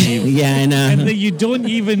sleeve. Yeah, I know. And that you don't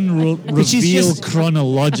even she's reveal just-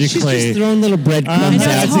 chronologically. She's just throwing little I breadcrumbs know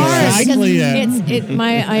That's it's out hard. there. exactly because it.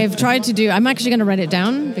 I've tried to do. I'm actually going to write it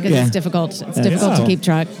down because Yeah. it's difficult. It's difficult to Yeah. keep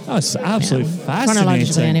track. Oh, it's absolutely fascinating.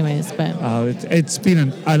 Chronologically, anyways. But It's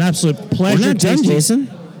been an absolute We're pleasure. not done, tasting- Jason.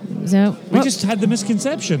 so We just had the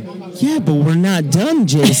misconception. Yeah, but we're not done,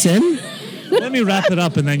 Jason. Let me wrap it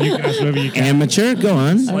up, and then you can ask whatever you can. Amateur, go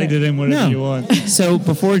on. Slide it in wherever No. you want. So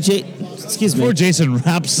before Before Jason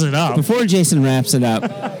wraps it up. Before Jason wraps it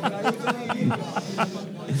up.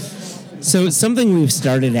 So something we've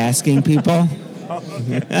started asking people.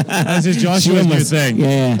 This is Joshua's new thing.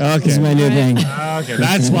 Yeah. Okay. This is my new thing. Okay,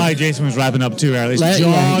 that's why Jason was wrapping up too early. It's This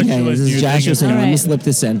Joshua's is new Joshua's thing. thing. Let me Alright. slip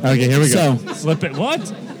this in. Okay, here we go. So Slip it.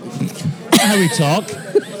 What? How we talk?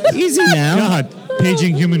 easy now. God,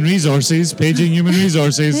 paging human resources. Paging human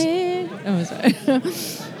resources. oh, sorry.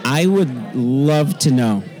 I would love to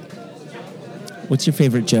know. What's your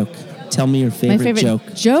favorite joke? Tell me your My favorite, favorite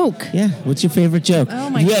joke. joke. Yeah, what's your favorite joke? Oh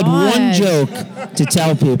my If you had God. one joke to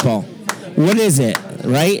tell people, what is it?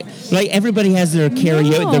 Right? Like everybody has their karaoke,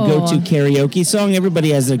 their No. go-to karaoke song. Everybody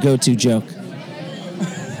has their go-to joke.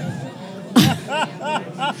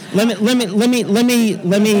 let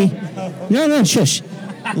me. No, shush.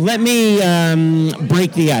 Let me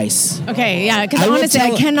break the ice. Okay, yeah. Because I will honestly, I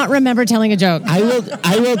tell- cannot remember telling a joke. I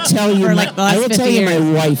will tell you. For like the last I will tell 50 you my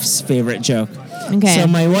years. wife's favorite joke. Okay. So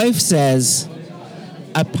my wife says,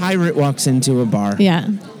 a pirate walks into a bar. Yeah.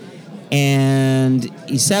 And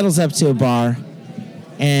he settles up to a bar,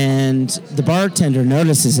 and the bartender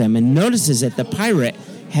notices him and notices that the pirate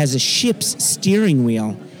has a ship's steering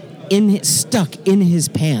wheel stuck in his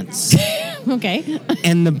pants. Okay.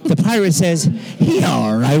 And the pirate says,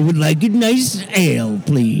 "Yar, I would like a nice ale,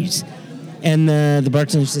 please." And the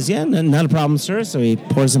bartender says, "Yeah, not a problem, sir." So he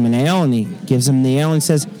pours him an ale, and he gives him the ale, and he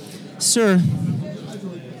says, "Sir,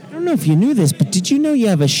 I don't know if you knew this, but did you know you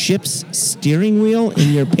have a ship's steering wheel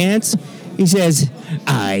in your pants?" He says,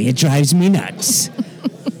 "Aye, it drives me nuts."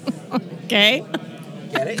 Okay.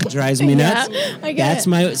 It drives me Yeah, nuts. I get That's it.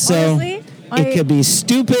 my so. Honestly, It could be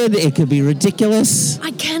stupid. It could be ridiculous.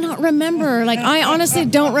 I cannot remember. Like, I honestly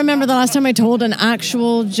don't remember the last time I told an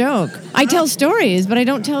actual joke. I tell stories, but I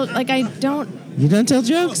don't tell. Like, I don't tell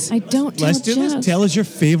jokes. I don't tell Let's do jokes. this. Tell us your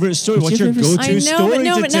favorite story. What's What's your your favorite go-to I know, story but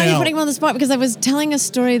no, to but now you're tell? putting me on the spot because I was telling a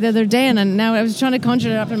story the other day, and now I was trying to conjure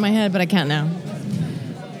it up in my head, but I can't now.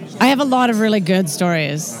 I have a lot of really good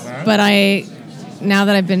stories, but now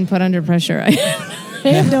that I've been put under pressure, I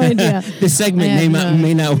have no idea. This segment I have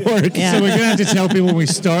may not work. Yeah. So we're gonna have to tell people when we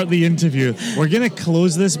start the interview. We're gonna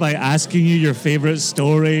close this by asking you your favorite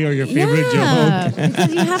story or your favorite joke.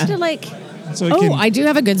 because you have to like. So we Oh, can- I do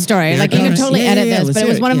have a good story. Here Like it you can comes. totally Yeah, edit yeah, this, let's but it hear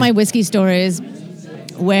was it, one of yeah. my whiskey stories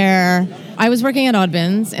where I was working at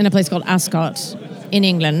Oddbins in a place called Ascot in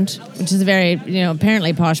England, which is a very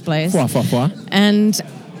apparently posh place. Fwa, fwa, fwa. And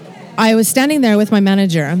I was standing there with my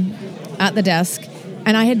manager at the desk,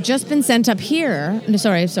 and I had just been sent up here. No,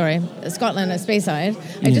 sorry, Scotland, Speyside.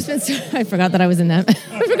 I'd just been. I forgot that I was in that.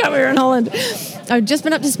 I forgot we were in Holland. I'd just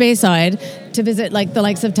been up to Speyside to visit like the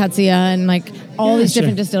likes of Tatsia and like all these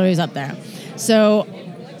different distilleries up there. So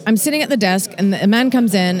I'm sitting at the desk, and a man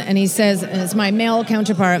comes in, and he says, and it's my male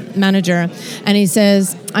counterpart manager, and he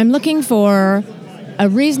says, "I'm looking for a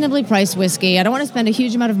reasonably priced whiskey. I don't want to spend a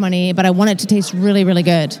huge amount of money, but I want it to taste really, really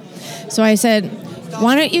good." So I said,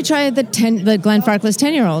 "Why don't you try the Glenfarclas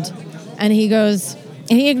 10-year-old?" And he goes,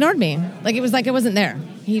 and he ignored me. Like it was like I wasn't there.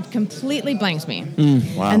 He completely blanked me.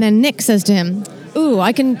 Wow. And then Nick says to him, "Ooh,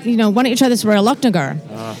 I can, why don't you try this Royal Lochnagar?"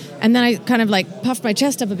 And then I kind of like puffed my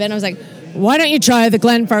chest up a bit, and I was like, "Why don't you try the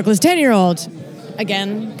Glenfarclas 10-year-old?"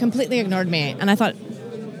 Again, completely ignored me. And I thought,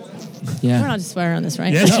 we're Yeah. not to swear on this,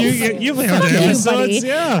 right? Yes, you play on Fuck the you, episodes, buddy.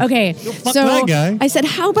 yeah. Okay, fuck so that guy. I said,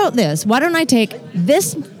 "How about this? Why don't I take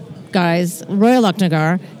this guy's Royal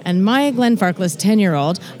Lochnagar and my Glenfarclas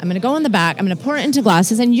 10-year-old? I'm going to go in the back. I'm going to pour it into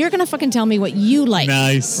glasses, and you're going to fucking tell me what you like."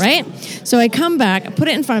 Nice. right? So I come back, I put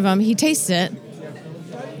it in front of him. He tastes it.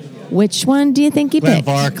 Which one do you think he picked?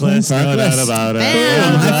 Glenfarclas, no doubt Glenfarclas. about it.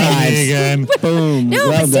 Bam. Well High done, fives. Megan. Boom. No,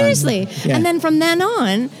 well but done. seriously. Yeah. And then from then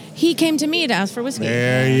on, he came to me to ask for whiskey.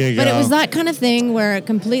 There you But go. it was that kind of thing where it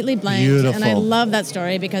completely blanked. And I Beautiful. love that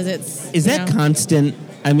story because it's... Is that constant?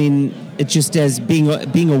 I mean, it just as being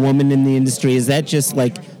a woman in the industry, is that just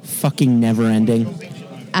like fucking never ending?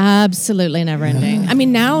 Absolutely never ending. I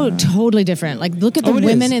mean, now totally different. Like, look at the Oh, it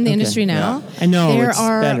women is? in the Okay. industry now. I know, There it's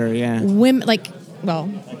are better, yeah. women, like, well,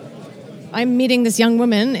 I'm meeting this young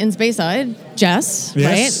woman in Speyside, Jess,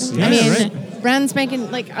 Yes. right? Yeah, I mean, right. brand spanking,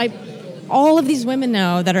 all of these women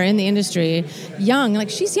now that are in the industry, young, like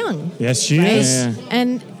she's young. Yes, she right? is. Yeah.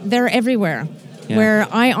 And they're everywhere. Yeah. Where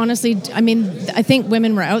I honestly, I think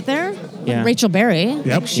women were out there. Yeah. Rachel Berry,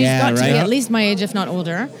 Yep. she's Yeah, got to right. be at least my age, if not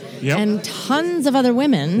older. Yep. And tons of other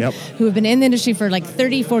women Yep. who have been in the industry for like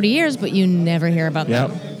 30, 40 years, but you never hear about Yep.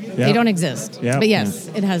 them. Yep. They don't exist. Yep. But yes,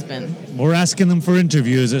 it has been. We're asking them for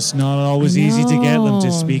interviews. It's not always easy to get them to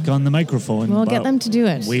No. speak on the microphone. We'll but get them to do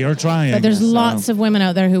it. We are trying. But there's so- lots of women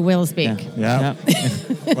out there who will speak. Yeah.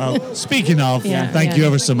 Well, speaking of, Yeah, thank yeah. you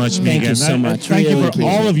ever so much, Megan. you so much. Thank Really you for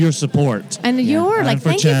appreciate all it. of your support. And you're And like, for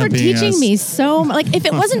thank you for championing teaching us. me so much. Like, if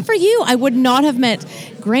it wasn't for you, I would not have met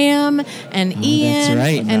Graham and Ian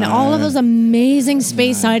right. and all of those amazing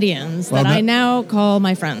Spaceidians Well, that I that- now call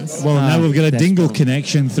my friends. Well, now we've got a that's dingle cool.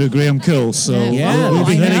 connection through Graham Cool, so Yeah. we'll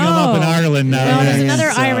be I hitting him up in know. Ireland now. Well, there's Yeah.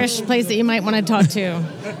 another So- Irish place that you might want to talk to,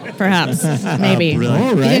 perhaps, maybe. brilliant.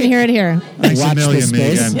 All You right. didn't hear it here. Thanks Watch a million, this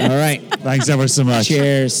space. Megan. All right. Thanks ever so much.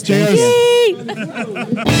 Cheers. Cheers. Thank you.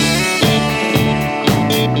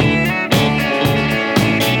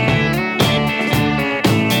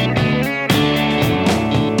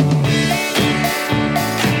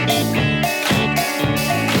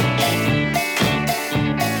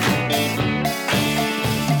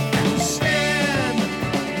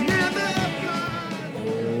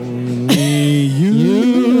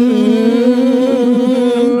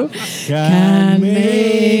 Yay! Can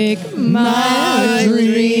make my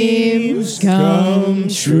dreams come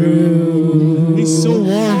true. He's so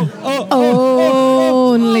warm.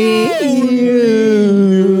 Only you.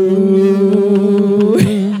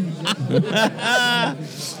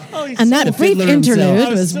 And that brief fiddler himself. interlude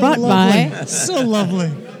Oh, was so brought lovely. by. So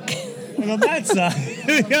lovely. And on that side,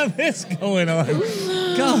 we have this going on.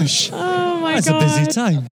 Gosh, Oh my that's god! a busy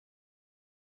time.